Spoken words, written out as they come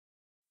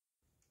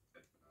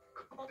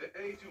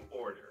Today to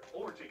order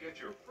or to get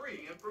your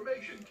free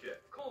information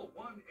kit. Call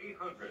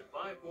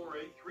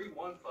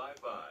 1-800-548-3155.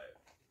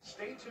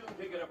 Stay tuned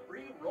to get a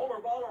free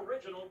Rollerball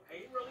Original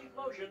Pain Relief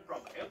Lotion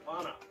from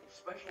Empana.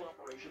 Special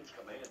Operations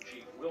Command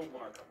Chief Will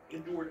Markham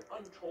endured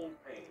untold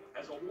pain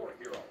as a war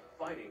hero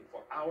fighting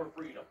for our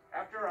freedom.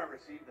 After I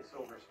received the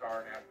Silver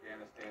Star in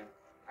Afghanistan,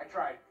 I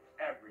tried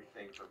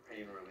everything for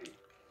pain relief,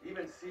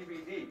 even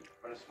CBD,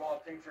 but a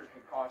small tincture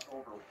can cost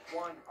over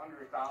 $100,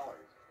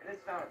 and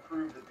it's not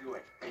approved to do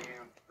a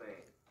damn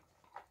thing.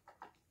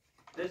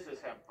 This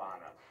is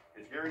Empana.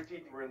 It's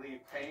guaranteed to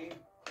relieve pain,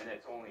 and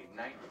it's only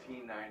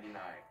 $19.99.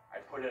 I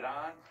put it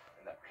on,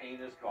 and the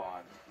pain is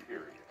gone,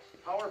 period.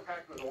 Power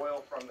packed with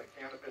oil from the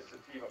cannabis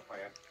sativa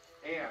plant,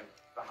 and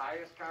the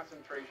highest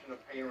concentration of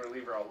pain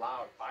reliever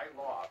allowed by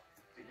law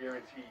to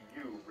guarantee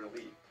you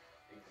relief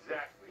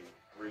exactly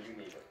where you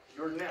need it.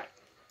 Your neck,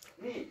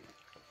 knees,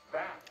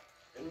 back,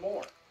 and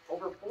more.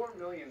 Over 4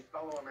 million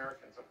fellow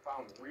Americans have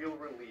found real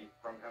relief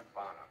from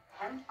Empana.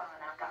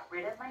 Empana got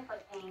rid of my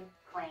foot pain,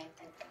 plain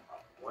and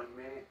simple. 1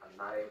 minute, I'm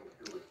not able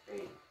to do a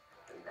thing.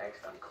 The next,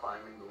 I'm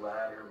climbing the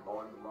ladder,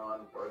 mowing the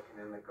lawn, working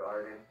in the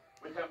garden.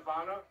 With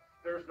Empana,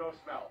 there's no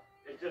smell.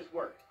 It just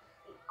works.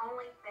 The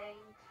only thing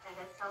that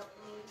has helped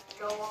me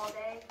go all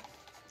day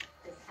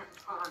is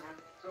Empana.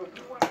 So if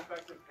you want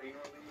effective pain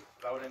relief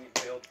without any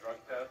failed drug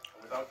tests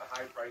and without the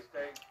high price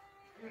tag,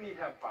 you need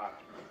Empana.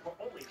 For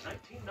only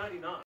 $19.99.